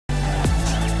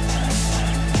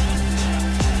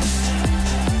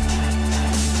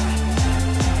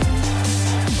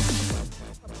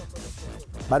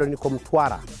bado niko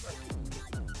Mtwara.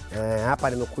 Hapa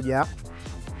nimekuja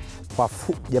kwa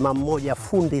jamaa mmoja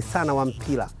fundi sana wa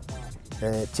mpira.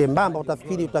 Chembamba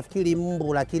utafikiri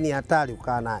mbu, lakini hatari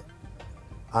kukaa naye.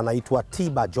 Anaitwa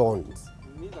Tibar George.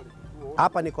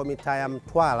 Hapa niko mitaa ya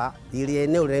Mtwara, ili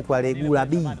eneo linaitwa Regula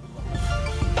B.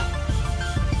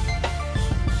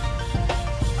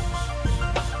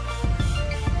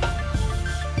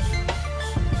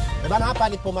 Bana, hapa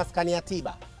nipo maskani ya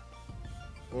Tibar.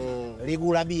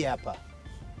 Regula B hapa.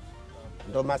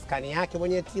 Ndo maskani yake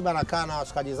mwenye Tibar, anakaa na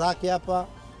washikaji zake hapa,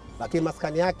 lakini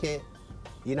maskani yake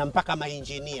ina mpaka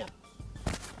mainjinia.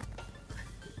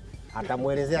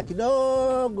 Atamuelezea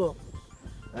kidogo.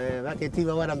 Wake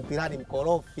Tibar wana mpirani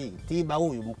mkorofi. Tibar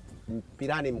huyu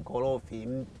mpirani mkorofi,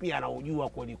 mpira anaujua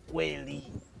kweli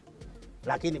kweli,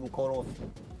 lakini mkorofi.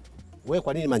 Wewe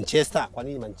kwa nini Manchester? Kwa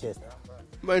nini Manchester?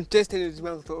 Manchester ni timu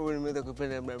yangu nimeweza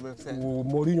kupenda muda sana.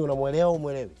 Mourinho unamuelewa au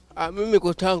umuelewi? Mimi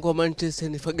kwa tangu wa Manchester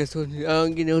ni Ferguson.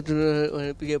 Wengine wote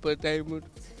wanapiga part time.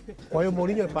 Kwa hiyo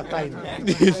Mourinho ni part time.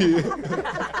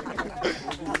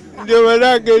 Ndio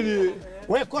manake ni.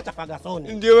 Wewe kocha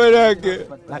Ferguson. Ndio manake.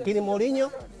 Lakini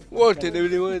Mourinho wote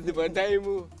ndio wote part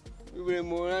time. Yule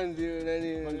Morandi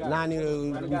nani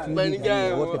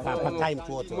wote part time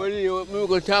tu wote. Mourinho mimi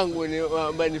kwa tangu ni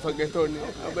ambaye ni Ferguson,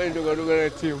 ambaye ndio kadogo na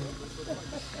timu.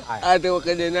 Hata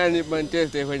wakati nani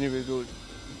Manchester ifanye vizuri.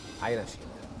 Haina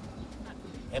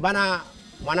shida. Bana,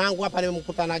 mwanangu hapa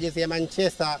nimemkuta na jezi ya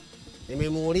Manchester.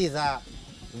 Nimemuuliza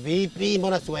vipi,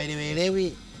 mbona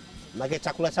siwaelewi? Maana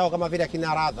chakula chao kama vile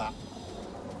kina radha.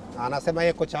 Anasema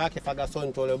yeye kocha wake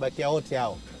Ferguson tu, waliobakia wote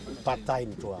hao part time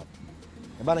tu hapo.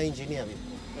 Bana, engineer vipi?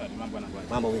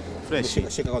 Mambo vipi?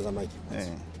 Fresh. Shika kwanza mic.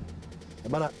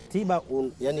 Bana, Tibar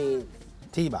yani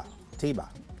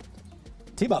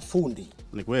Tibar fundi.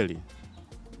 Ni kweli.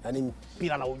 Yani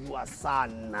mpira anaujua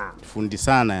sana. Fundi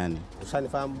sana yani.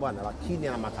 Usanifahamu bwana, lakini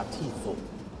ana matatizo.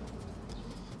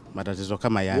 Matatizo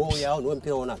kama yapi? Wewe yaoni, wewe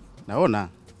mpira unaona? Naona.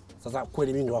 Sasa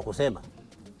kweli mimi ndo wakusema.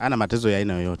 Ana matatizo ya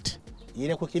aina yoyote.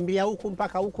 Ile kukimbia huku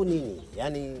mpaka huku nini?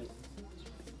 Yani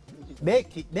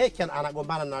beki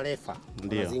anagombana na refa.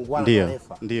 Anazingwana na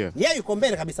refa. Ndio. Yeye yuko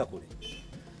mbele kabisa kule.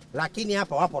 Lakini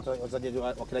hapa wapo wachezaji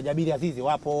wakina Jabiri Azizi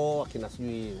wapo, wakina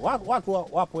sijui watu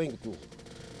wapo wengi tu.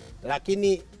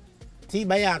 Lakini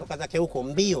Tibar yeye anatoka zake huko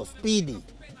mbio, speed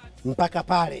mpaka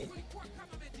pale.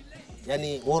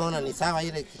 Yani unaona ni sawa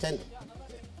ile kitendo?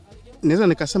 Naweza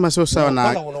nikasema sio sawa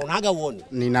na unaonaga uone.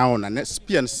 Ninaona.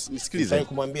 Pia nisikilize. Sasa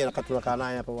kumwambia na tunakaa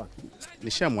naye hapa bwana.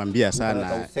 Nishamwambia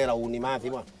sana. Usera unimavi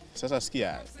bwana. Sasa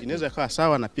sikia, inaweza kuwa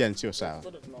sawa na pia sio sawa.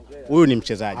 Huyu ni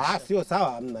mchezaji. Sio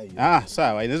sawa hamna hiyo.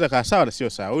 Sawa, inaweza kuwa sawa na sio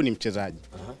sawa. Huyu ni mchezaji.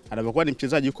 Anapokuwa ni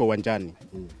mchezaji yuko uwanjani.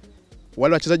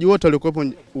 Wale wachezaji wote waliokuwepo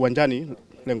uwanjani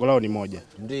lengo lao ni moja.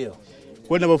 Ndio. Kwa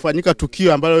hiyo inapofanyika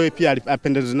tukio ambalo yeye pia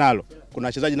apendeze nalo, kuna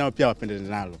wachezaji nao pia wapendeze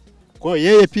nalo. Kwa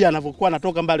hiyo yeye pia anapokuwa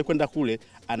anatoka mbali kwenda kule,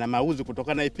 ana mauzi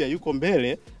kutokana, yeye pia yuko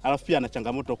mbele, alafu pia ana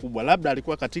changamoto kubwa. Labda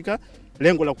alikuwa katika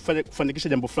lengo la kufanikisha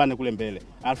jambo fulani kule mbele,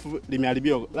 alafu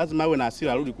limeharibiwa, lazima awe na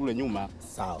hasira arudi kule nyuma.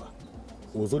 Sawa.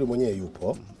 Uzuri mwenyewe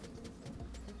yupo.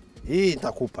 Hii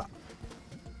nitakupa.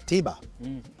 Tibar.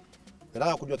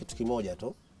 Nataka kujua kitu kimoja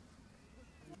tu.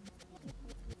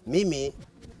 Mimi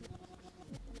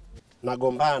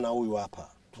nagombana na huyu hapa.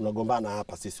 Tunagombana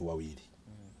hapa sisi wawili.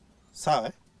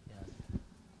 Sawa?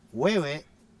 Wewe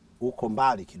uko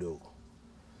mbali kidogo.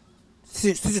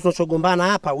 Sisi tunachogombana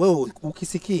hapa wewe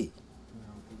ukisikii.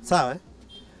 Sawa?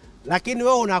 Lakini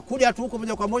wewe unakuja tu huko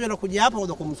moja kwa moja, unakuja hapa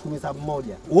unaanza kumsukumiza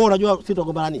mmoja. Wewe unajua sisi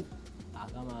tunagombana nini?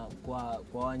 Kama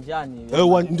kwa uwanjani.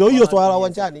 Ndio hiyo swala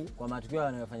uwanjani. Kwa matukio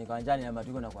yanayofanyika uwanjani na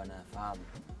matukio nakuwa nafahamu.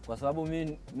 Kwa sababu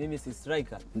mimi si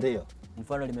striker. Ndio.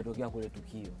 Mfano limetokea kule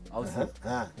tukio au si?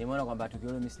 Nimeona kwamba tukio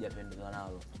hilo mimi sijapendezwa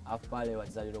nalo. Alafu pale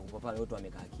wachezaji waliokuwa pale wote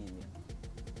wamekaa kimya.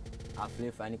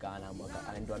 Aflefa yani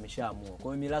ndio ameshaamua. Kwa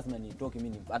hiyo mimi lazima nitoke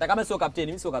mimi. Hata kama sio kapteni,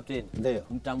 mimi sio kapteni. Ndio.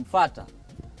 Nitamfuata.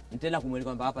 Nitaenda kumweleza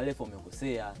kwamba hapa Lefa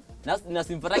umekosea. Na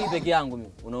simfuataki peke yangu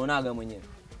mimi. Unaonaga mwenyewe.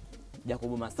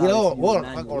 Jacob Masala.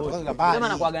 Sema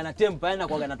nakuaga na tempa, yani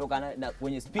nakuaga natoka na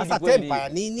kwenye speed kweli. Sasa tempa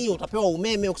nini? Utapewa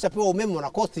umeme, ukishapewa umeme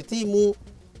unakosti timu.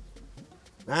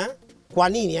 Kwa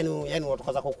nini? Yani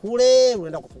watoka zako kule,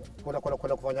 unaenda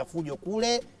kwenda kufanya fujo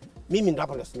kule. Mimi ndo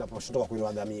hapo ndio sinaposhtoka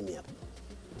kuiwaga mimi hapa.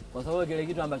 Kwa sababu kile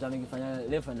kitu ambacho amekifanya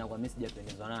Lefa na kwa mimi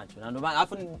sijapendezwa nacho. Na ndio maana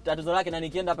alafu tatizo lake, na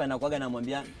nikienda hapa inakuaga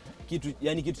namwambia kitu,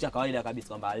 yani kitu cha kawaida kabisa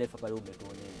kwamba Lefa pale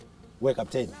umetoonea. Wewe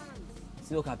kapteni.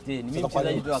 Sio kapteni, mimi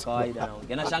mchezaji tu wa kawaida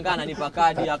naongea. Nashangaa ananipa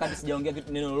kadi wakati sijaongea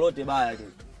kitu neno lolote baya tu.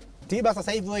 Tibar,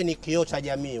 sasa hivi wewe ni kioo cha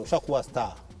jamii, ushakuwa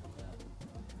star.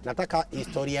 Nataka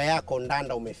historia yako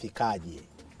Ndanda umefikaje?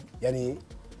 Yani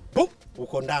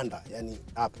uko Ndanda, yani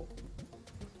hapo.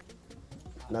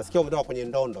 Nasikia umetoka kwenye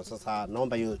ndondo, sasa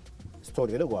naomba hiyo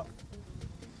story kidogo hapo.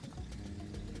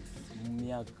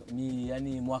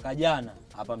 Yani mwaka jana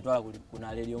hapa Mtwara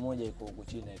kuna radio moja iko huko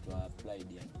chini inaitwa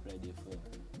Aprili, yani Aprili FM.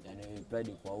 Yani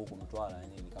Aprili kwa huko Mtwara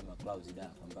yani ni kama clouds da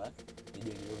kwamba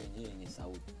radio yenye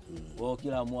sauti. Kwa hiyo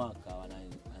kila mwaka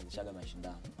wanaanzishaga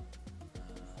mashindano.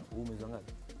 Huu mwezi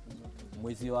wangapi?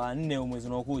 Mwezi wa 4 mwezi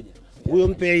unaokuja. Huyo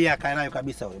mpe yeye akae nayo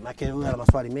kabisa huyo. Maana huyo ana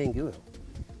maswali mengi huyo.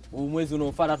 Huu mwezi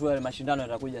unaofuata tu yale mashindano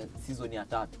yatakuja season ya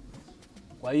 3.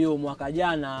 Kwa hiyo mwaka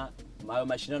jana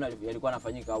mashindano yalikuwa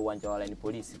yanafanyika uwanja wa Line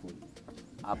Police kule.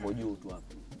 Hapo juu tu hapo.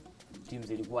 Timu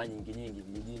zilikuwa nyingi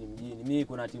vijijini, mjini. Mimi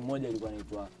kuna timu moja ilikuwa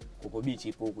inaitwa Coco Beach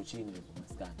ipo huko chini huko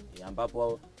maskani.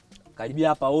 Ambapo karibia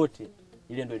hapa wote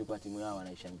ile ndio ilikuwa timu yao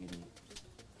wanaishangilia.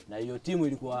 Na hiyo timu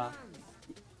ilikuwa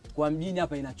kwa mjini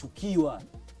hapa inachukiwa.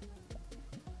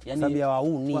 Yani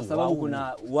kwa sababu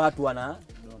kuna watu wana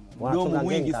mdomo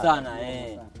mwingi sana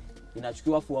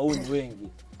inachukiwa afu wauni wengi.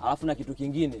 Alafu na kitu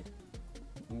kingine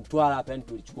Mtwara hapa yani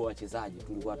tulichukua wachezaji,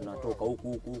 tulikuwa tunatoka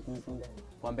huku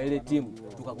kwamba ile timu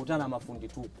tukakutana na mafundi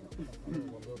tupu.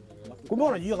 Kumbe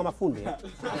unajua kama mafundi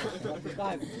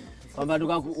kwamba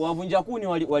wavunja kuni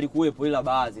walikuwepo ila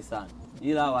baadhi sana,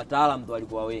 ila wataalamu ndo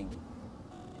walikuwa wengi.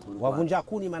 Wavunja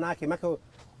kuni maana yake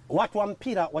watu wa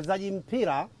mpira, wachezaji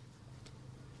mpira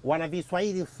wana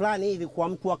viswahili fulani hivi kwa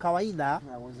mtu wa kawaida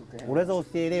unaweza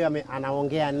usielewe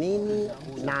anaongea nini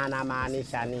na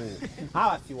anamaanisha nini.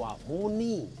 Hawa si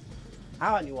wahuni.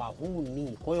 Hawa ni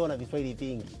wahuni. Kwa hiyo wana viswahili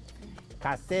vingi.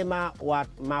 Kasema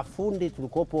mafundi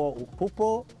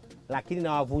tupo lakini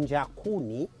na wavunja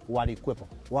kuni walikuwepo.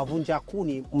 Wavunja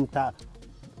kuni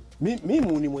mimi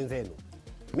ni mwenzenu.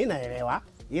 Mimi naelewa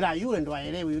ila yule ndo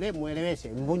aelewi, yule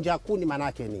mueleweshe. Mvunja kuni maana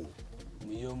yake nini?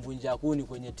 Hiyo mvunja kuni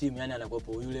kwenye timu yani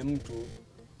anakuwepo yule mtu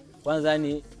kwanza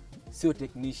yani sio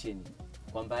technician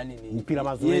kwamba yani ni mpira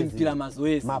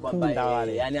mazoezi kwamba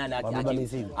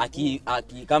yani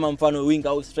kama mfano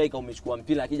winger au striker umechukua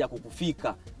mpira akija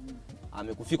kukufika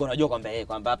amekufika unajua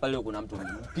kwamba hapa leo kuna mtu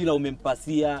mpira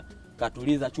umempasia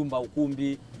katuliza chumba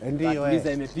ukumbi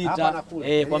katuliza imepita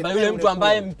kwamba yule mtu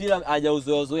ambaye mpira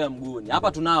hajauzoea mguuni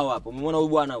hapa tunao hapo umeona huyu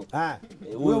bwana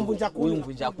huyo mvunja kuni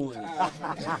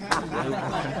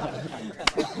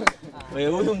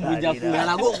huyu mvunja kuni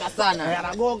anagonga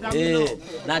sana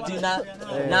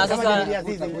na sasa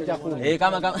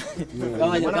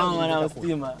kama wana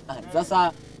stima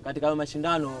sasa katika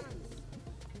mashindano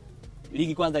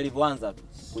ligi kwanza ilivyoanza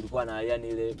kulikuwa na yani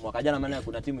ile mwaka jana maana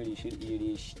kuna timu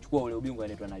ilichukua ule ubingwa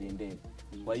inaitwa Ndanda.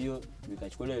 Kwa hiyo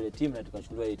tukachukua ile timu na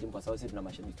tukachukua ile timu kwa sababu sisi tuna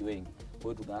mashabiki wengi. Kwa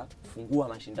hiyo tukafungua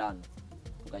mashindano.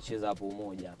 Tukacheza hapo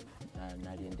umoja hapo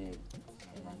na Ndanda.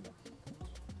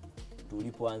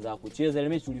 Tulipoanza kucheza ile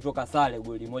mechi tulitoka sare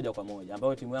goli 1-1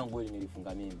 ambayo timu yangu ile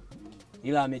nilifunga mimi.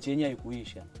 Ila mechi yenyewe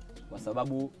haikuisha kwa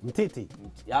sababu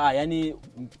yani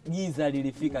giza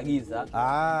lilifika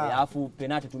alafu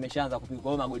penalti tumeshaanza kupiga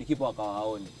kwa magoli kipa wakawa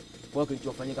haoni. Kwa hiyo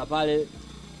kilichofanyika pale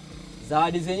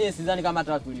zawadi zenyewe sidhani kama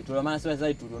hata tulitoa maana sio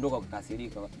zaidi tuliondoka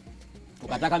kukasirika.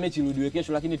 Tukataka mechi irudiwe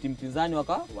kesho lakini timu pinzani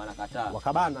wanakataa.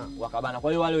 Wakabana.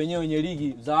 Kwa hiyo wale wenyewe wenye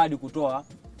ligi zawadi kutoa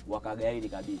wakagaili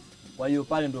kabisa. Kwa hiyo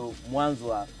pale ndo mwanzo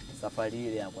wa safari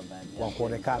ile ya kwamba kwa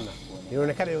kuonekana.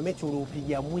 Ilionekana hiyo mechi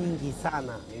uliupiga mwingi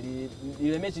sana.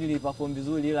 Ile mechi niliperform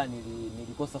vizuri ila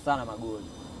nilikosa sana magoli.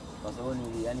 Kwa sababu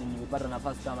nilipata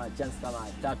nafasi kama chance kama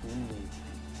 3-4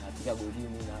 napiga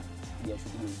golini na kupiga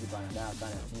shuti goli kipa na daka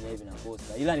na chini hivi na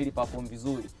kosa. Ila niliperform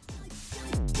vizuri.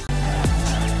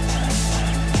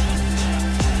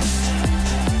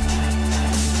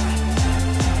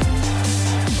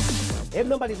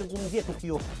 Naomba nizungumzie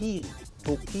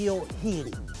tukio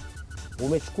hili.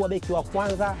 Umechukua beki wa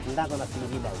kwanza Ndanda na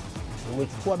Singida.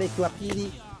 Umechukua beki wa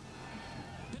pili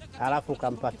alafu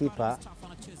ukampa kipa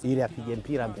ili apige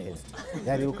mpira mbele.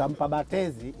 Yaani ukampa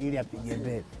batezi ili apige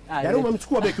mbele. Yaani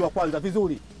umemchukua beki wa kwanza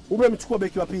vizuri. Umemchukua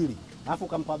beki wa pili alafu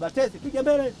ukampa batezi piga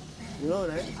mbele.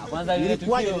 Unaona kwanza ile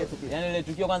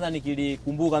tukio kwanza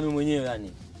nikilikumbuka mimi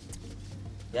mwenyewe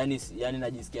yani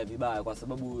najisikia vibaya kwa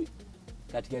sababu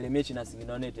katika ile mechi na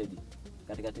Singida United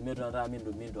katika timu yetu nataka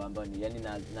mimi ndo ambaye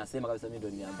nasema kabisa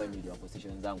mimi ndo ambaye niliwakosesha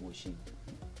wenzangu ushindi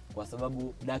kwa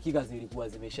sababu dakika zilikuwa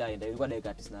zimeshaenda, ilikuwa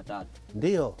dakika 93.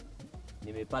 Ndio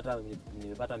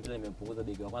nimepata mpira, nimepunguza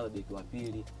beki wa kwanza, beki wa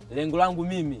pili. Lengo langu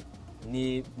mimi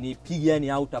ni piga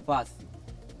yani outer pass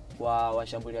kwa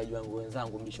washambuliaji wangu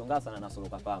wenzangu Mlishonga sana na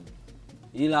Soka Pamba.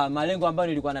 Ila malengo ambayo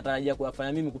nilikuwa natarajia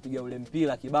kuyafanya mimi kupiga ule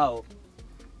mpira kibao,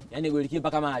 yani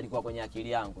golikipa kama alikuwa kwenye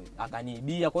akili yangu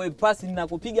akaniibia. Kwa hiyo pasi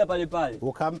ninakupiga pale pale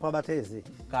ukampa batezi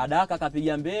kadaka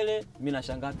kapiga mbele, mimi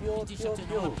nashangaa pio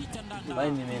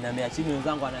bali nimeamia chini,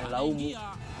 wenzangu analaumu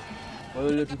Kwa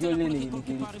hiyo ile tukio lile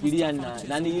nilifikiria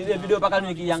na ile video mpaka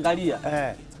nikiangalia.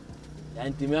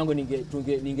 Yaani timu yangu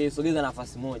ningeisogeza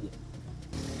nafasi moja.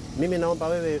 Mimi naomba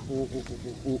wewe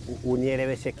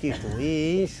unieleweshe kitu.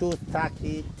 Hii issue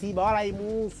taki Tiba wala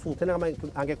imuhusu. Tena kama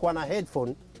angekuwa na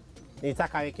headphone,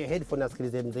 nitaka aweke headphone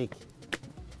asikilize muziki.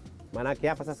 Maanake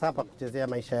hapa kuchezea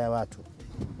maisha ya watu.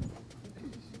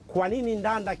 Kwa nini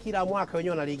Ndanda kila mwaka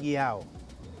wenyewe na ligi yao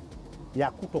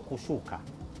ya kutokushuka?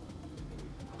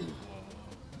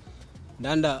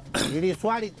 Ndanda ili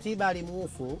swali Tiba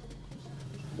alimuhusu,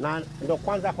 na ndo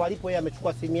kwanza hapo alipo yeye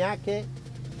amechukua simu yake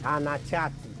ana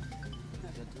chati.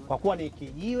 Kwa kuwa ni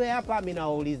kijiwe hapa, mimi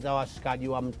nauliza washikaji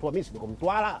wa Mtwara, mimi siko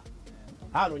Mtwara.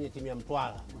 Hao ndio wenye timu ya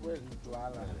Mtwara.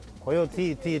 Kwa hiyo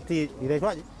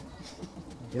inaitwaje?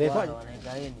 Inaitwaje?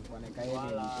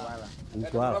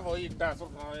 Mtwara. Unavyoita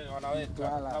soka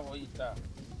wanaweka unavyoita.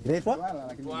 Inaitwa?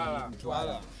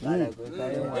 Mtwara.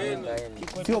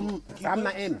 Sio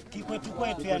kama M. Kikwetu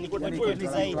yani kikwetu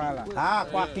zaidi.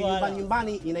 Kwa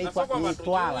nyumbani inaitwa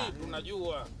Mtwara.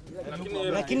 Unajua.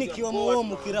 Lakini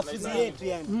kiwamuomu kirafuzi yetu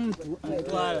yani.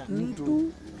 Mtwara.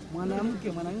 Mtu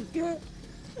mwanamke.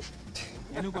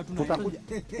 Tutakuja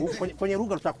kwenye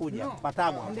lugha, tutakuja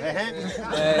patamu.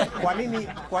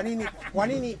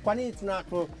 Kwa nini tuna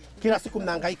kila siku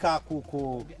mnahangaika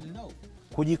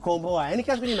kujikomboa? Yaani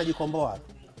kila siku mnajikomboa.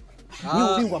 Ni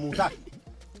ubingwa mtaki.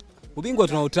 Ubingwa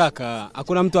tunautaka.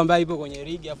 Hakuna mtu ambaye yupo kwenye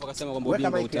ligi afu akasema kwamba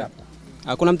ubingwa hutaki.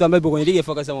 Hakuna mtu ambaye yupo kwenye ligi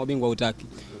afu akasema ubingwa hutaki.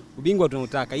 Ubingwa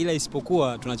tunautaka, ila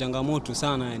isipokuwa tuna changamoto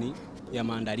sana yani ya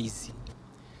maandalizi.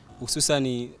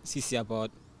 Hususan sisi hapa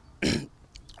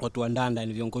watu wa Ndanda,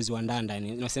 ni viongozi wa Ndanda,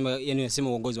 nasema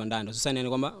uongozi wa Ndanda, hususan yani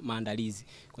kwamba maandalizi.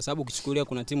 Kwa sababu ukichukulia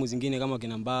kuna timu zingine kama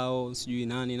kina Mbao, sijui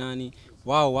nani,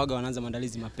 wao waga wanaanza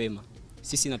maandalizi mapema.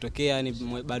 Sisi natokea yani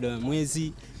bado ya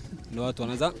mwezi ndio watu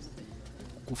wanaanza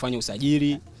kufanya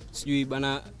usajili. Sijui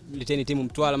bana leteni timu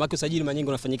Mtwara, maana usajili mara nyingi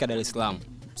unafanyika Dar es Salaam,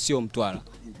 sio Mtwara.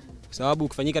 Kwa sababu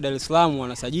ukifanyika Dar es Salaam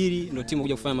wanasajili ndio timu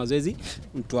kuja kufanya mazoezi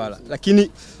Mtwara.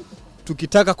 Lakini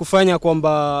tukitaka kufanya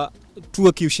kwamba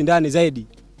tuwe kiushindani zaidi,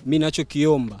 mimi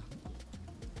ninachokiomba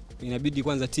inabidi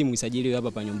kwanza timu isajiliwe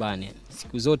hapa nyumbani.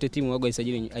 Siku zote timu waga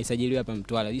isajiliwe hapa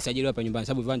Mtwara, isajiliwe hapa nyumbani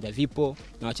sababu viwanja vipo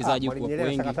na wachezaji wapo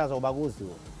wengi. Kataza ubaguzi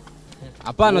huo.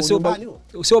 Hapana, sio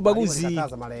ubaguzi.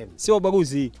 Sio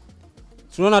ubaguzi.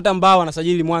 Tunaona hata Mbao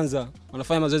wanasajili Mwanza,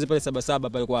 wanafanya mazoezi pale 77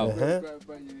 pale kwao.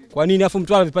 Kwa nini afu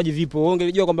Mtwara vipaji vipo?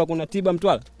 Ungelijua kwamba kuna Tiba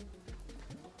Mtwara.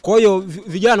 Kwa hiyo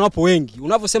vijana wapo wengi.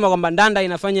 Unavyosema kwamba Ndanda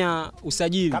inafanya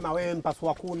usajili kama wewe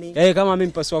mpasua kuni. Kama mimi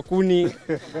mpasua kuni.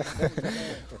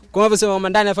 Kwa unavyosema kwamba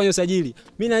Ndanda inafanya usajili,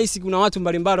 mimi nahisi kuna watu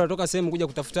mbalimbali wanatoka sehemu kuja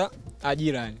kutafuta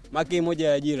ajira yani. Maki moja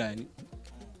ya ajira yani.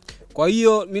 Kwa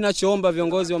hiyo mimi nachoomba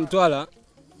viongozi wa Mtwara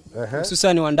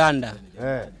hususan wa Ndanda.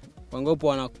 Wangopo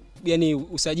wana yani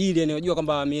usajili yani, unajua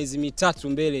kwamba miezi mitatu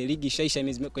mbele ligi ishaisha,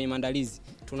 miezi kwenye maandalizi.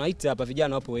 Tunaita hapa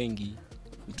vijana wapo wengi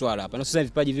Mtwara hapa. Na sasa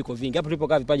vipaji viko vingi. Hapo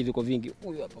tulipokaa vipaji viko vingi.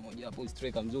 Huyu hapa mmoja hapo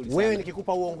striker mzuri sana. Wewe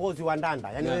nikikupa uongozi wa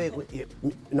Ndanda, yani wewe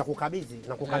nakukabidhi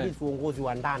uongozi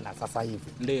wa Ndanda sasa hivi.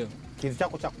 Ndio. Kitu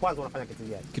chako cha kwanza unafanya kitu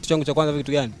gani? Kitu changu cha kwanza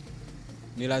kitu gani?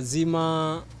 Ni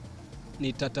lazima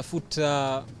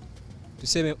nitatafuta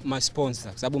tuseme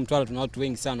masponsor, sababu Mtwara tuna watu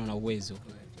wengi sana na uwezo.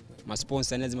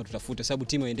 Masponsor lazima tutafute sababu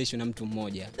timu iendeshwe na mtu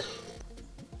mmoja.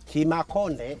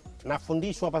 Kimakonde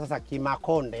nafundishwa hapa sasa,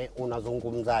 Kimakonde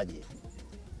unazungumzaje?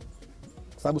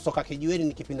 Sababu Soka Kijiweni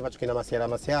ni kipindi ambacho kina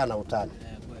masiara na utani.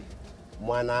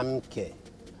 Mwanamke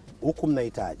huku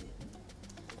mnahitaji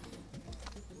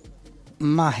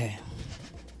Mahe.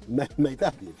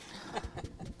 Mnahitaji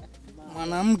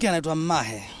mwanamke anaitwa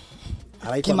Mahe.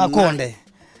 Kimakonde.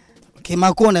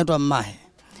 Kimakonde anaitwa Mahe.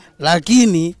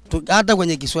 Lakini hata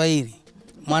kwenye Kiswahili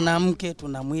mwanamke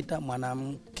tunamuita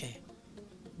mwanamke.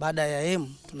 Baada ya M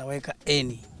tunaweka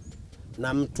eni.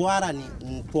 Na Mtwara ni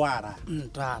Mtwara.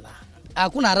 Mtwara.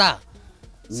 Hakuna ra.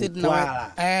 Sisi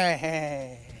tunaweka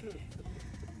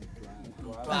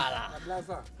Mtwara.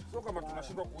 Sio kama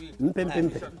tunashindwa kuita.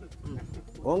 Mpe.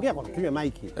 Ongea kwa kutumia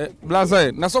mic.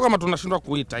 Blaza, na sio kama tunashindwa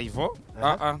kuita hivyo.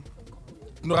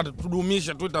 Tunataka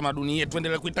tudumishe tu tamaduni yetu,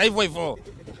 tuendelee kuita hivyo.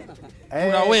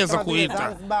 Tunaweza kuita.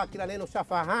 Zanzibar kila neno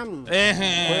shafahamu. Kwa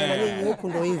hiyo na nyinyi huku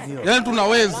ndio hivyo. Yaani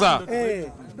tunaweza.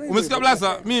 Umesikia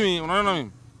Blaza? Mimi unaona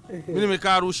mimi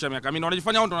nimekaa Arusha miaka mingi.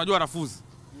 Wanajifanya wao ndio wanajua rafuzi.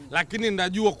 Lakini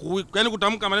ndajua yaani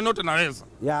kutamka maneno yote naweza.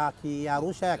 Ya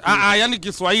Kiarusha ya yaani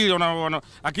Kiswahili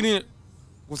lakini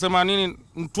kusema nini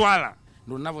Mtwara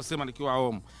ndio ninavyosema nikiwa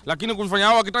home. Lakini kufanya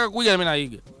hao wakitaka kuja mimi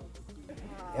naiga.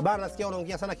 Bana nasikia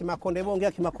unaongea sana Kimakonde. Hebu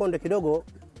ongea Kimakonde kidogo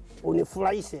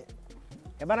unifurahishe.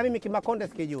 Bana mimi Kimakonde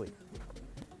sikijui.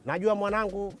 Najua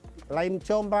mwanangu Lai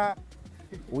Mchomba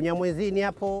Unyamwezini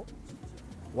hapo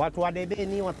watu wa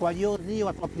Debeni, watu wa Jozi,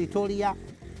 watu wa Pretoria.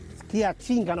 Sikia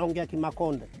chinga naongea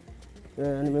Kimakonde.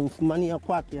 Nimemfumania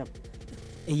kwake hapa.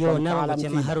 Hiyo nao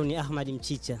chama Haruni Ahmad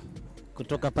Mchicha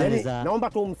kutoka pale za. Naomba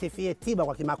tu umsifie Tiba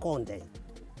kwa Kimakonde.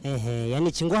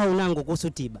 Yani chingwa unangu kuhusu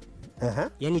Tiba.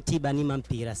 Yani Tiba ni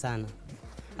mpira sana.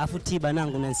 Afu Tiba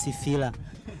nangu nansifila.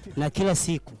 Na kila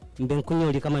siku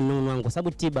mbenkunyoli kama nunu wangu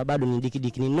sababu Tiba bado ni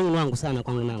dikidiki ni nunu wangu sana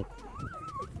kwangu nangu.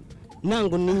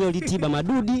 Nangu ninyoli Tiba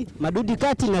madudi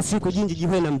kati na siku jinji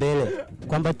jiwe na mbele.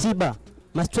 Kwamba Tiba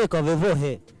mastreka wa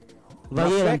vevohe.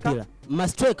 Vayela mpira.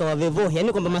 Mastreka wa vevohe,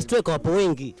 yani kwamba mastreka wapo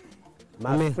wengi.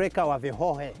 Mastreka wa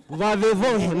vevohe. Wa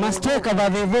vevohe, mastreka wa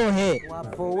vevohe.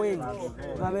 Wapo wengi.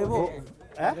 Wa vevohe.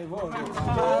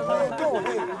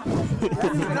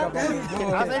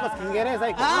 Sasa iko Kiingereza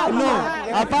iko. No,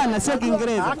 hapana sio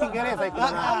Kiingereza. Kiingereza iko.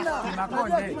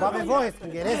 Kimakonde. Kwa vevohe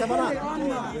Kiingereza bwana.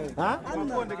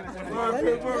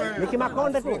 Ni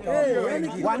Kimakonde tu.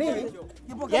 Kwa nini?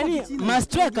 Yani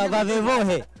mastreka wa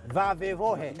vevohe. Va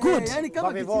vevohe. Good.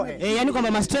 Va vevohe. Yani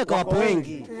kwamba mastreka wapo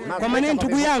wengi. Kwa maana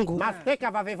ndugu yangu,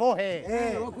 mastreka va vevohe.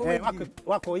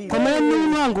 Wako hivi. Kwa maana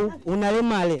nunu wangu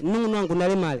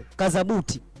unalemale.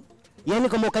 Kazabuti. Yani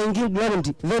kama ukaingia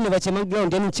ground, vene vachema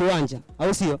ground yani chiwanja,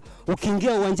 au sio?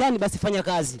 Ukiingia uwanjani basi fanya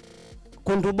kazi.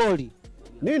 Kunduboli.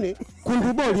 Nini?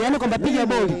 Kunduboli, yani kwamba piga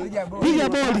boli. Piga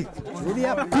boli.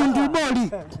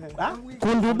 Kunduboli.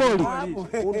 Kunduboli.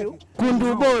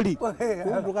 Kunduboli.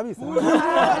 Kundu kabisa.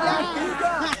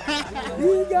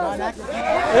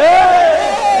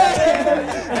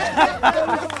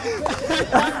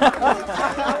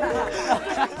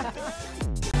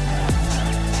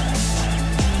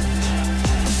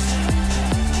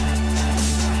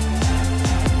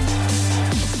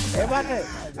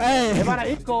 Bwana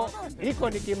iko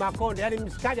ni Kimakonde, yani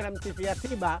mshikaji na msifia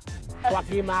Tiba kwa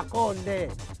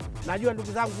Kimakonde. Najua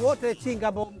ndugu zangu wote chinga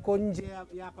ambao mko nje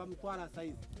ya hapa Mtwara sasa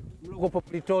hivi. Mloko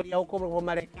Pretoria huko, mloko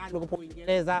Marekani, mloko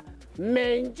Uingereza,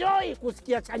 mmeenjoy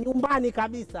kusikia cha nyumbani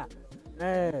kabisa.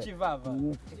 Chivava.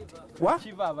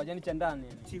 Chivava, yani cha ndani.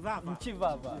 Chivava.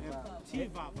 Chivava.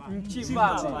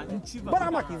 Chivava. Bora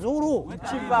kama Kizuru.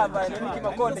 Chivava ni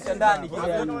Kimakonde cha ndani kile.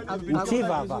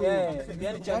 Chivava.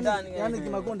 Yani cha ndani. Yani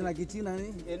Kimakonde na Kichina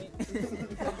ni.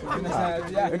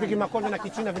 Eti Kimakonde na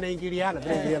Kichina vinaingiliana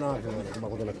wapi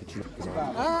Kimakonde na Kichina?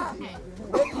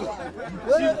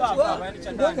 Chivava yani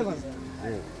cha ndani.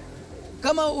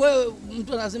 Kama wewe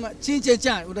mtu anasema chinche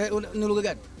chan, ni lugha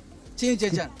gani?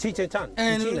 Chinche chan. Chinche chan.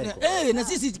 Na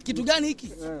sisi kitu gani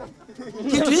hiki?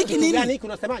 Kitu hiki nini? Gani hiki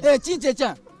unasemaje? Chinche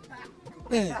chan.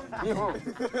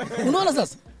 Unaona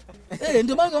sasa?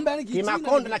 Ndio maana ngombe yani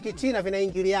Kimakonde na Kichina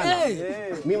vinaingiliana. Mimi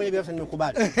mwenyewe binafsi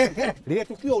nimekubali. Lile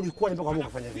tukio ulikuwa ni mpaka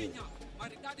kufanya vile.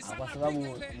 Kwa sababu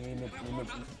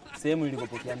sehemu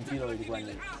ilipopokea mpira ilikuwa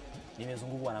ni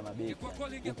nimezungukwa na mabeki.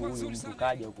 Huku huyu mtu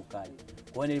kaja huku kaja.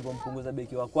 Kwa hiyo nilipompunguza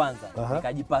beki wa kwanza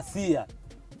nikajipasia.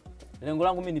 Lengo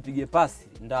langu mimi nipige pasi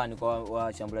ndani kwa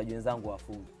washambuliaji wenzangu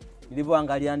wafunge.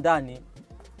 Nilipoangalia ndani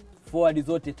forward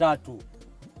zote tatu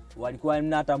walikuwa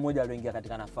hamna hata mmoja aliyoingia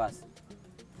katika nafasi.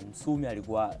 Msumi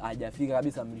alikuwa hajafika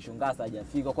kabisa, Mlishongasa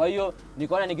hajafika. Kwa hiyo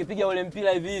nikaona nikipiga ule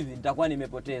mpira hivi nitakuwa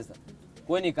nimepoteza.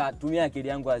 Kwa hiyo nikatumia akili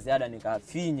yangu ya ziada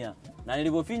nikafinya. Na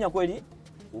nilipofinya kweli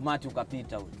umati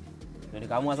ukapita ule. Ndio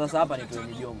nikaamua sasa hapa nitoe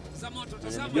mijombo.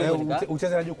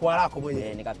 Ucheze na jukwaa lako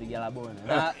mwenyewe. Nikapiga la bona.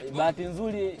 Na bahati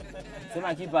nzuri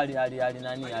sema kipa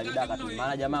alidaka tu.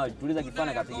 Maana jamaa alituliza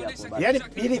kifana kapiga hapo. Yaani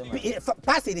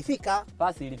pasi ilifika.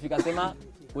 Pasi ilifika sema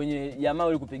kwenye jamaa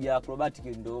yule kupiga acrobatic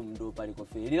ndo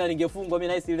palikofeli. Ila ningefungwa mimi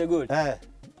nahisi ile goli.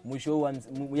 Mwisho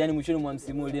yani mwishoni mwa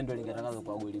msimu ile ndo lingetangazwa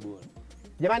kwa goli bora.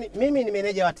 Jamani, mimi ni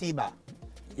meneja wa Tiba.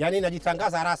 Yaani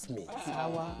najitangaza rasmi.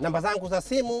 Namba zangu za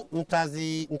simu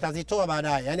mtazitoa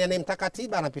baadaye. Yaani anayemtaka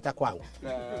Tiba anapita kwangu.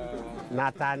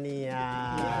 Natania.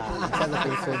 Sasa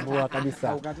kuisumbua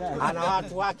kabisa. Ana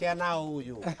watu wake anao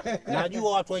huyu.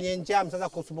 Najua watu wenye njaa sasa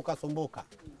kusumbuka.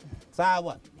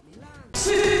 Sawa.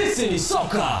 Sisi ni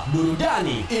soka,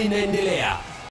 burudani inaendelea.